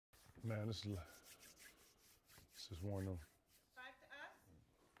Man, this is one of them. 5 to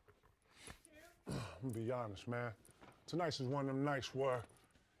us. 2. I'm gonna be honest, man. Tonight's is one of them nights where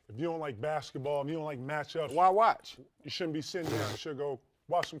if you don't like basketball, if you don't like matchups, Why watch? you shouldn't be sitting there. You should go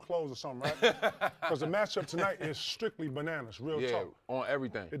wash some clothes or something, right? Because the matchup tonight is strictly bananas, real Yeah, talk. on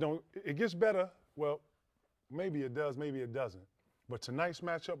everything. It gets better. Well, maybe it does, maybe it doesn't. But tonight's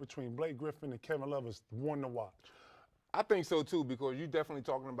matchup between Blake Griffin and Kevin Love is one to watch. I think so too, because you're definitely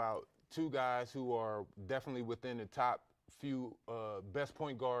talking about two guys who are definitely within the top few best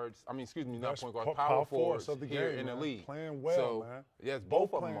point guards. I mean, excuse me, not point guards, power forwards of the here game, in the man. league. Playing well, so, man. Yes,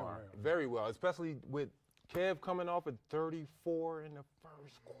 both of them playing, are man. very well, especially with Kev coming off at 34 in the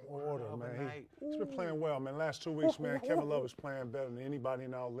first quarter of man. the night. He's been playing well, man. Last 2 weeks, man, Kevin Love is playing better than anybody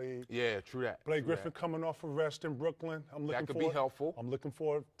in our league. Yeah, true that. Blake Griffin coming off a rest in Brooklyn. That could be helpful. I'm looking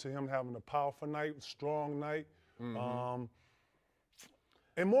forward to him having a powerful night, strong night.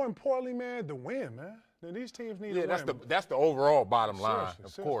 And more importantly, man, the win, man. Now, these teams need a win. That's the overall bottom line, Seriously,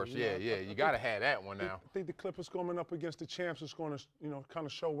 of course. seriously, Yeah. You got to have that one now. I think the Clippers coming up against the champs is going to, kind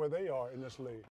of show where they are in this league.